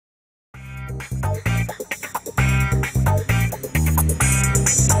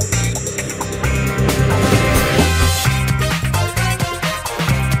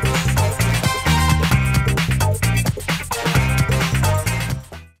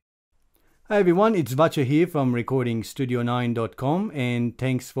Hi everyone, it's Vacha here from recordingstudio9.com and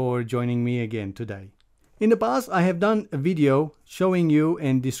thanks for joining me again today. In the past, I have done a video showing you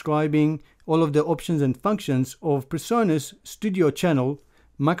and describing all of the options and functions of PreSonus Studio Channel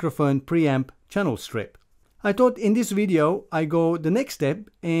Microphone Preamp Channel Strip. I thought in this video I go the next step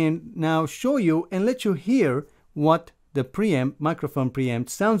and now show you and let you hear what the preamp, microphone preamp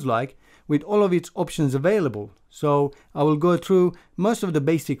sounds like with all of its options available. So I will go through most of the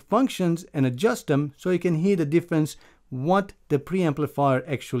basic functions and adjust them so you can hear the difference what the preamplifier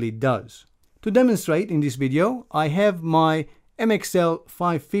actually does. To demonstrate in this video, I have my MXL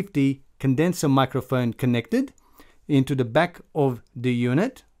 550 condenser microphone connected into the back of the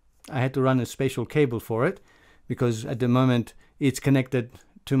unit. I had to run a special cable for it because at the moment it's connected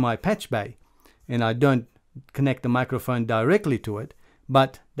to my patch bay and I don't connect the microphone directly to it.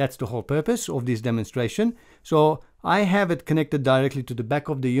 But that's the whole purpose of this demonstration. So I have it connected directly to the back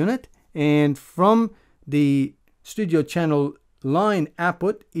of the unit, and from the studio channel line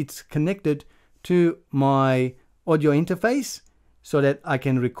output, it's connected to my audio interface so that I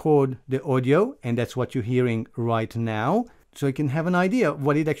can record the audio, and that's what you're hearing right now, so you can have an idea of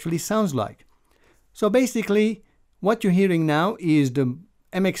what it actually sounds like. So basically, what you're hearing now is the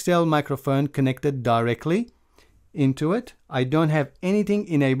MXL microphone connected directly into it. I don't have anything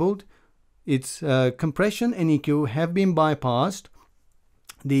enabled. Its compression and EQ have been bypassed.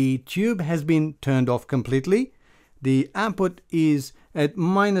 The tube has been turned off completely. The output is at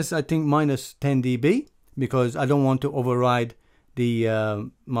I think minus 10 dB because I don't want to override the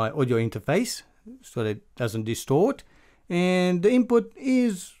my audio interface so that it doesn't distort. And the input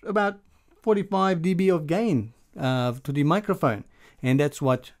is about 45 dB of gain to the microphone, and that's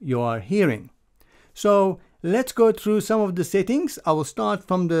what you are hearing. So let's go through some of the settings. I will start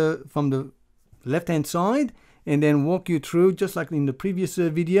from the left hand side and then walk you through just like in the previous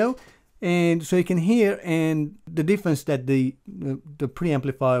video, and so you can hear and the difference that the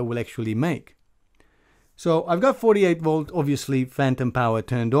preamplifier will actually make. So I've got 48 volt obviously phantom power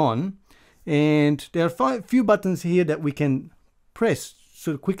turned on, and there are a few buttons here that we can press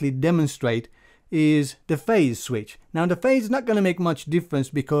to quickly demonstrate. Is the phase switch. Now the phase is not going to make much difference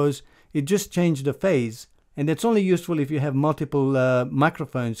because it just changed the phase, and that's only useful if you have multiple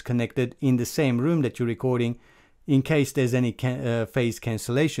microphones connected in the same room that you're recording in case there's any phase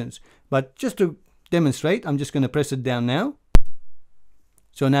cancellations. But just to demonstrate, I'm just going to press it down now.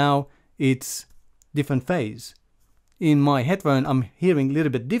 So now it's different phase. In my headphone I'm hearing a little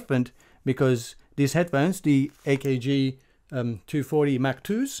bit different because these headphones, the AKG 240 Mark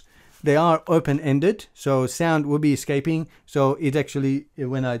IIs, they are open-ended, so sound will be escaping. So it actually,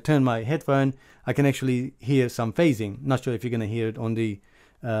 when I turn my headphone, I can actually hear some phasing. Not sure if you're going to hear it on the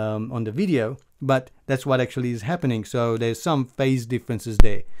video, but that's what actually is happening. So there's some phase differences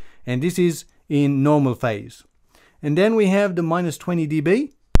there, and this is in normal phase. And then we have the minus 20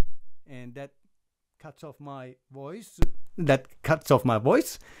 dB, and that cuts off my voice.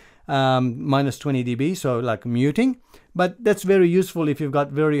 Minus 20 dB, so like muting. But that's very useful if you've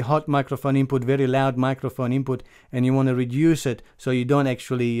got very hot microphone input, very loud microphone input, and you want to reduce it so you don't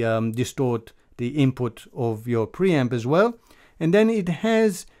actually distort the input of your preamp as well. And then it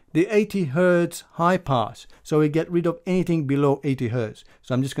has the 80 Hertz high pass, so we get rid of anything below 80 Hertz.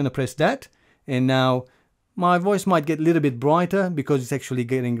 So I'm just going to press that, and now my voice might get a little bit brighter because it's actually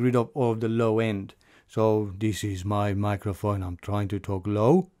getting rid of all of the low end. So this is my microphone. I'm trying to talk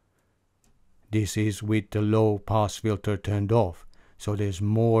low. This is with the low pass filter turned off, so there's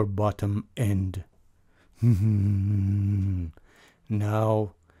more bottom end.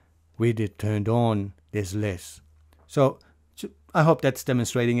 Now with it turned on, there's less. So I hope that's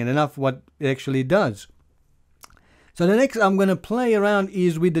demonstrating it enough what it actually does. So the next I'm going to play around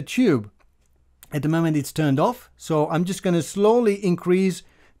is with the tube. At the moment it's turned off, so I'm just going to slowly increase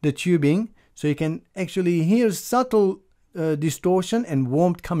the tubing so you can actually hear subtle distortion and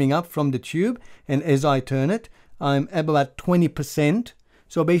warmth coming up from the tube. And as I turn it, I'm at about 20%.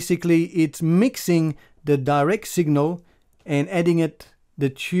 So basically it's mixing the direct signal and adding it the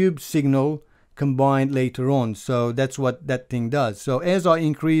tube signal combined later on. So that's what that thing does. So as I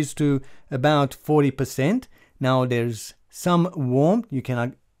increase to about 40%, now there's some warmth.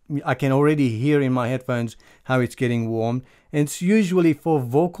 I can already hear in my headphones how it's getting warm. And it's usually for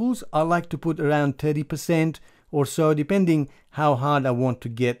vocals, I like to put around 30% or so, depending how hard I want to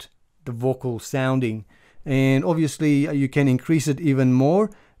get the vocal sounding. And obviously you can increase it even more.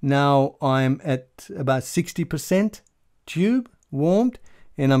 Now I'm at about 60% tube warmed,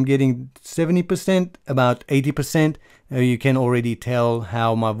 and I'm getting 70%, about 80%. You can already tell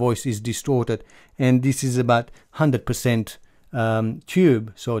how my voice is distorted, and this is about 100%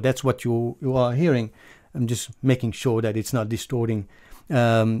 tube. So that's what you are hearing. I'm just making sure that it's not distorting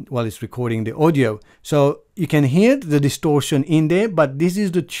while it's recording the audio. So you can hear the distortion in there, but this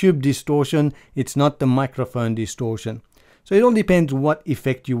is the tube distortion. It's not the microphone distortion. So it all depends what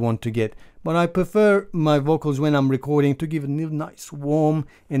effect you want to get. But I prefer my vocals when I'm recording to give a nice warm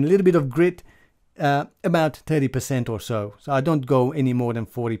and a little bit of grit, about 30% or so. So I don't go any more than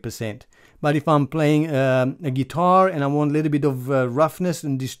 40%. But if I'm playing a guitar and I want a little bit of roughness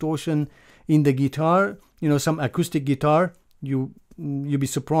and distortion in the guitar, you know, some acoustic guitar, you'll be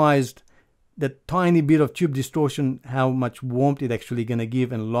surprised that tiny bit of tube distortion, how much warmth it actually going to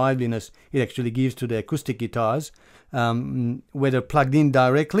give and liveliness it actually gives to the acoustic guitars, whether plugged in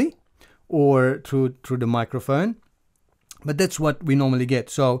directly or through the microphone. But that's what we normally get.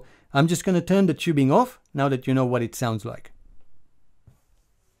 So I'm just going to turn the tubing off now that you know what it sounds like.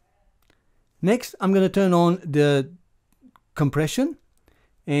 Next, I'm going to turn on the compression,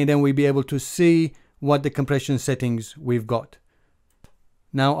 and then we'll be able to see what the compression settings we've got.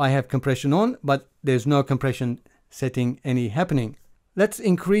 Now I have compression on, but there's no compression setting any happening. Let's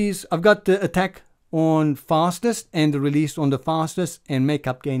increase. I've got the attack on fastest and the release on the fastest, and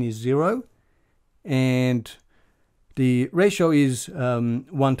makeup gain is 0. And the ratio is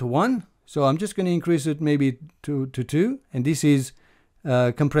 1:1. So I'm just going to increase it maybe to 2. And this is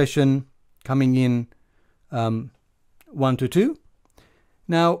compression coming in 1:2.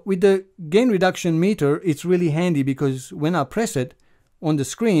 Now with the gain reduction meter, it's really handy because when I press it on the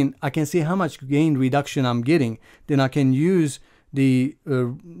screen, I can see how much gain reduction I'm getting. Then I can use the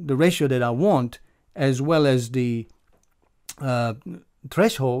ratio that I want, as well as the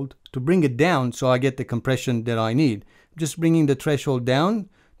threshold, to bring it down so I get the compression that I need. Just bringing the threshold down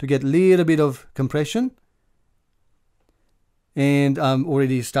to get a little bit of compression. And I'm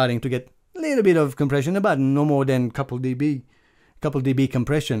already starting to get a little bit of compression, about no more than a couple dB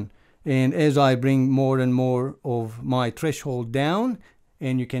compression. And as I bring more and more of my threshold down,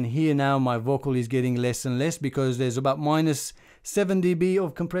 and you can hear now my vocal is getting less and less because there's about -7 dB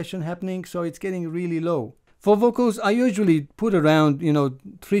of compression happening, so it's getting really low. For vocals, I usually put around, you know,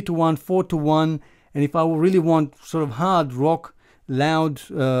 3:1, 4:1, and if I really want sort of hard rock, loud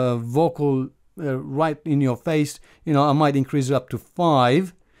vocal right in your face, you know, I might increase it up to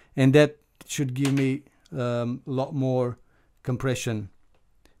 5, and that should give me a lot more compression.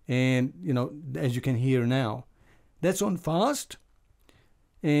 And you know, as you can hear now, that's on fast.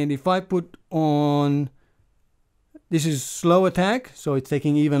 And if I put on, this is slow attack, so it's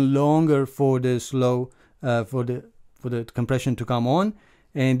taking even longer for the slow for the compression to come on.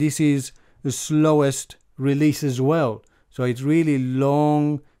 And this is the slowest release as well, so it's really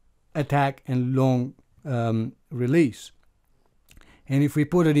long attack and long release. And if we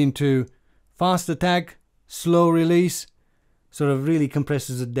put it into fast attack, slow release, sort of really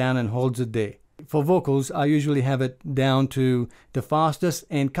compresses it down and holds it there. For vocals, I usually have it down to the fastest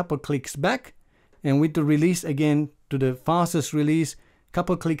and couple clicks back, and with the release again to the fastest release,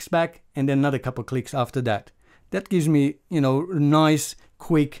 couple clicks back, and then another couple clicks after that. That gives me, you know, nice,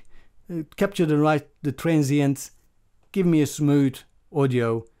 quick, capture the transients, give me a smooth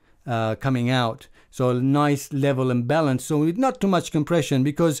audio coming out. So nice level and balance, so with not too much compression,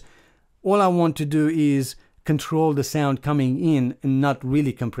 because all I want to do is control the sound coming in and not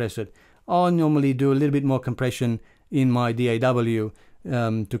really compress it. I'll normally do a little bit more compression in my DAW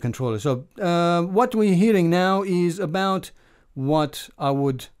to control it. So what we're hearing now is about what I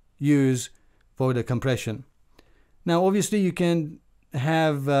would use for the compression. Now obviously you can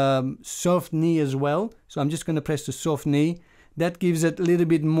have soft knee as well, so I'm just going to press the soft knee. That gives it a little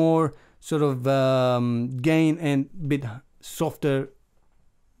bit more sort of gain and a bit softer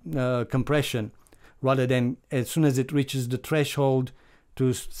compression, rather than as soon as it reaches the threshold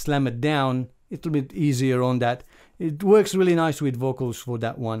to slam it down. It's a bit easier on that. It works really nice with vocals for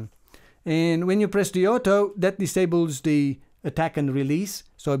that one. And when you press the auto, that disables the attack and release,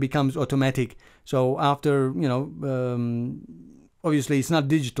 so it becomes automatic. So after, you know, obviously it's not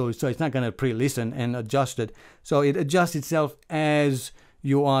digital, so it's not going to pre-listen and adjust it. So it adjusts itself as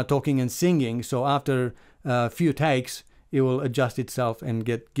you are talking and singing. So after a few takes, it will adjust itself and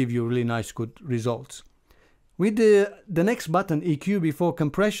give you really nice, good results. With the next button, EQ before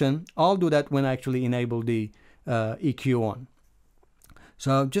compression, I'll do that when I actually enable the EQ on.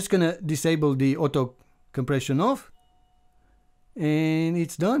 So I'm just going to disable the auto compression off, and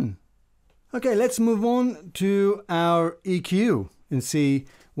it's done. Okay, let's move on to our EQ and see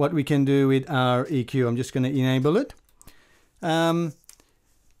what we can do with our EQ. I'm just going to enable it.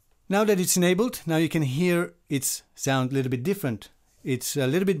 Now that it's enabled, now you can hear its sound a little bit different. It's a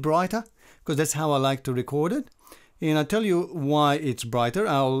little bit brighter, because that's how I like to record it. and I'll tell you why it's brighter.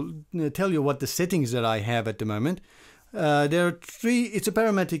 I'll tell you what the settings that I have at the moment. There are three. It's a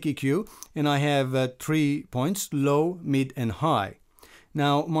parametric EQ, and I have 3 points: low, mid, and high.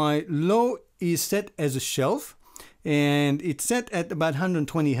 Now my low is set as a shelf, and it's set at about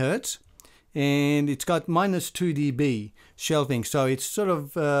 120 Hertz, and it's got -2 dB shelving, so it's sort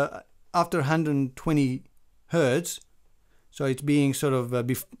of after 120 Hertz, so it's being sort of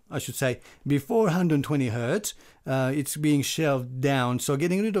I should say before 120 Hertz, it's being shelved down, so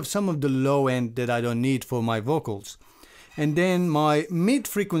getting rid of some of the low end that I don't need for my vocals. And then my mid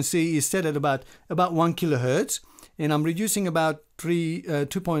frequency is set at about 1 kilohertz, and I'm reducing about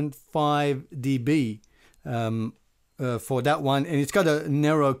 2.5 dB for that one, and it's got a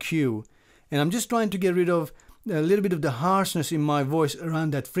narrow Q, and I'm just trying to get rid of a little bit of the harshness in my voice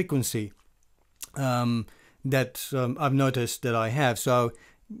around that frequency that I've noticed that I have. So,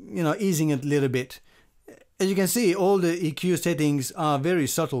 you know, easing it a little bit. As you can see, all the EQ settings are very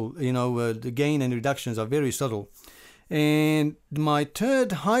subtle. You know, the gain and reductions are very subtle. And my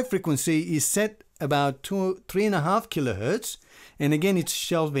third high frequency is set about 3.5 kilohertz, and again it's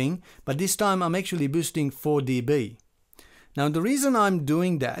shelving, but this time I'm actually boosting 4 dB. Now the reason I'm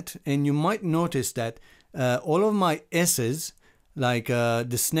doing that, and you might notice that all of my S's, like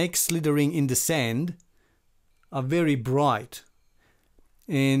the snake slithering in the sand, are very bright.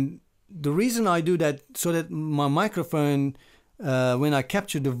 And the reason I do that, so that my microphone, when I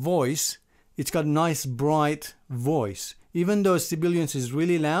capture the voice, it's got a nice bright voice, even though sibilance is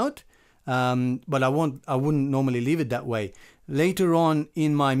really loud, but I wouldn't normally leave it that way. Later on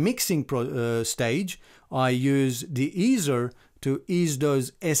in my mixing stage, I use the easer to ease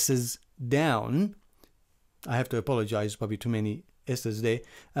those S's down. I have to apologize, probably too many S's there.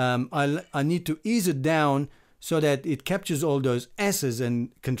 I need to ease it down so that it captures all those S's and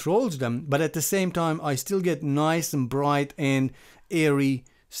controls them, but at the same time I still get nice and bright and airy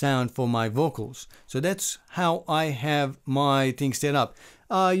sound for my vocals. So that's how I have my thing set up.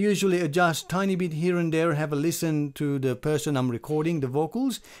 I usually adjust tiny bit here and there, have a listen to the person I'm recording the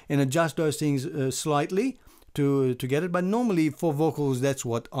vocals, and adjust those things slightly to get it. But normally for vocals, that's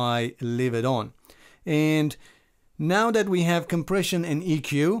what I leave it on. And now that we have compression and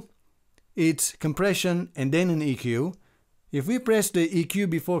EQ, it's compression and then an EQ. If we press the EQ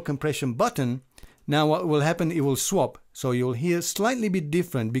before compression button, now what will happen, it will swap. So you'll hear slightly bit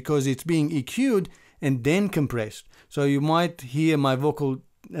different because it's being EQ'd and then compressed. So you might hear my vocal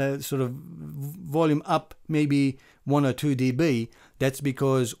sort of volume up maybe 1 or 2 dB. That's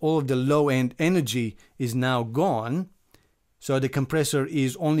because all of the low end energy is now gone. So the compressor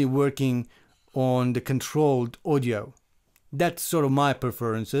is only working on the controlled audio. That's sort of my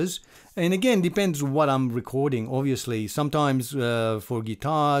preferences. And again, depends what I'm recording, obviously. Sometimes for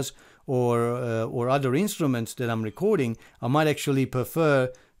guitars or other instruments that I'm recording, I might actually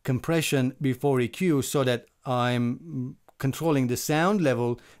prefer compression before EQ so that I'm controlling the sound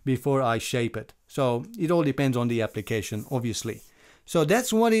level before I shape it. So it all depends on the application, obviously. So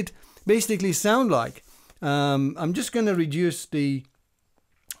that's what it basically sounds like. I'm just going to reduce the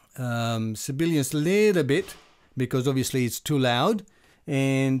sibilance a little bit because obviously it's too loud,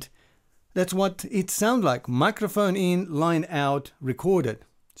 and that's what it sounds like. Microphone in, line out, recorded.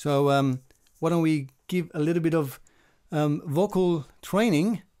 So why don't we give a little bit of vocal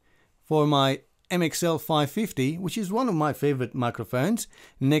training for my MXL 550, which is one of my favorite microphones,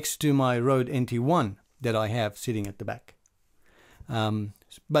 next to my Rode NT1 that I have sitting at the back.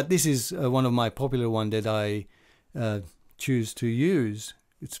 But this is one of my popular ones that I choose to use.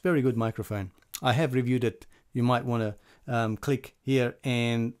 It's a very good microphone. I have reviewed it. You might want to click here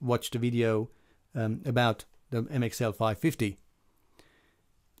and watch the video about the MXL 550.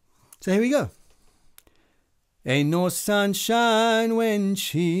 So here we go. Ain't no sunshine when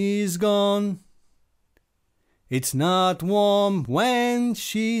she's gone. It's not warm when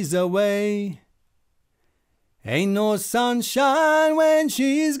she's away. Ain't no sunshine when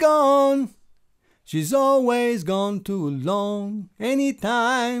she's gone. She's always gone too long.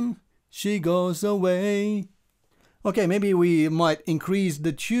 Anytime she goes away. Okay, maybe we might increase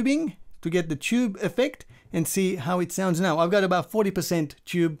the tubing to get the tube effect and see how it sounds now. I've got about 40%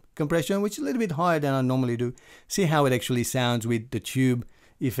 tube compression, which is a little bit higher than I normally do. See how it actually sounds with the tube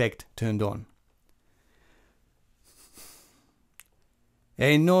effect turned on.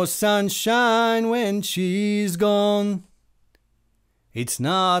 Ain't no sunshine when she's gone. It's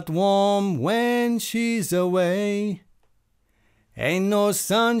not warm when she's away. Ain't no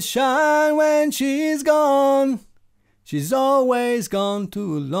sunshine when she's gone. She's always gone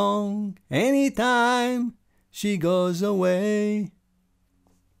too long. Anytime she goes away.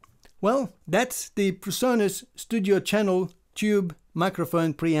 Well, that's the PreSonus Studio Channel Tube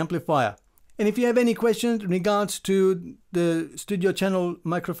Microphone Preamplifier. And if you have any questions in regards to the Studio Channel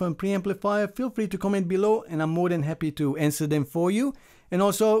Microphone Preamplifier, feel free to comment below and I'm more than happy to answer them for you. And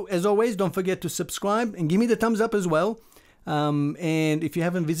also, as always, don't forget to subscribe and give me the thumbs up as well. And if you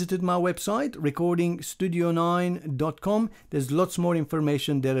haven't visited my website, recordingstudio9.com, there's lots more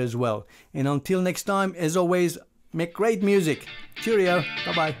information there as well. And until next time, as always, make great music. Cheerio.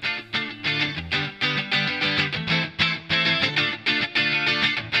 Bye-bye.